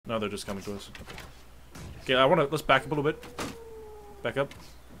No, they're just coming to us. Okay, let's back up a little bit. Back up.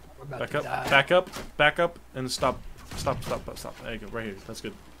 Back up. Back up. Back up. And stop. Stop. There you go. Right here. That's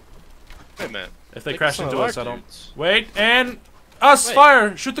good. Wait, man. If they crash into us, I don't. Wait, and us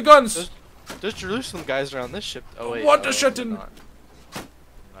fire! Shoot the guns! There's Jerusalem guys around this ship. Oh wait. What the shooting? Not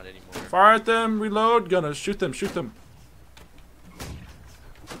anymore. Fire at them. Reload. Gonna shoot them. Shoot them.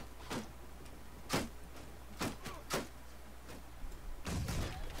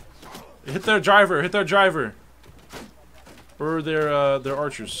 Hit their driver. Hit their driver. Or their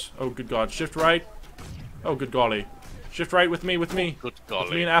archers. Oh, good God. Shift right. Oh, good golly. Shift right with me. With me. Good golly.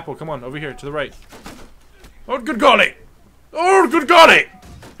 With me and Apple. Come on, over here to the right. Oh, good golly. Oh, good golly.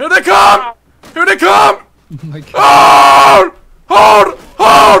 Here they come. Here they come. Oh my God. Hold!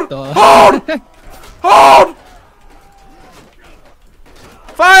 Hold! Hold! Hold! Hold!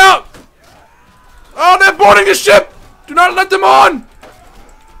 Fire! Oh, they're boarding the ship! Do not let them on!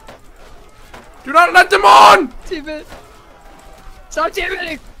 Do not let them on! Team it! Stop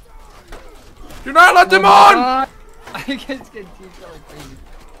teaming! Do not let them on! God. I guess get teamed like crazy.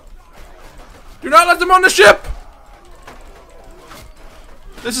 Do not let them on the ship!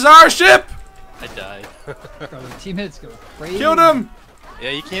 This is our ship! I died. Bro, the team hits go crazy. Kill them! Yeah,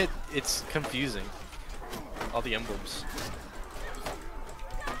 you can't. It's confusing. All the emblems.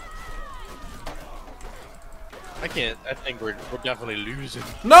 I can't. I think we're definitely losing.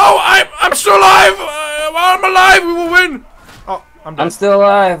 No, I'm still alive! I'm alive! We will win! Oh, I'm dead. I'm still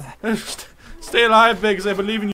alive. Stay alive, because I believe in you.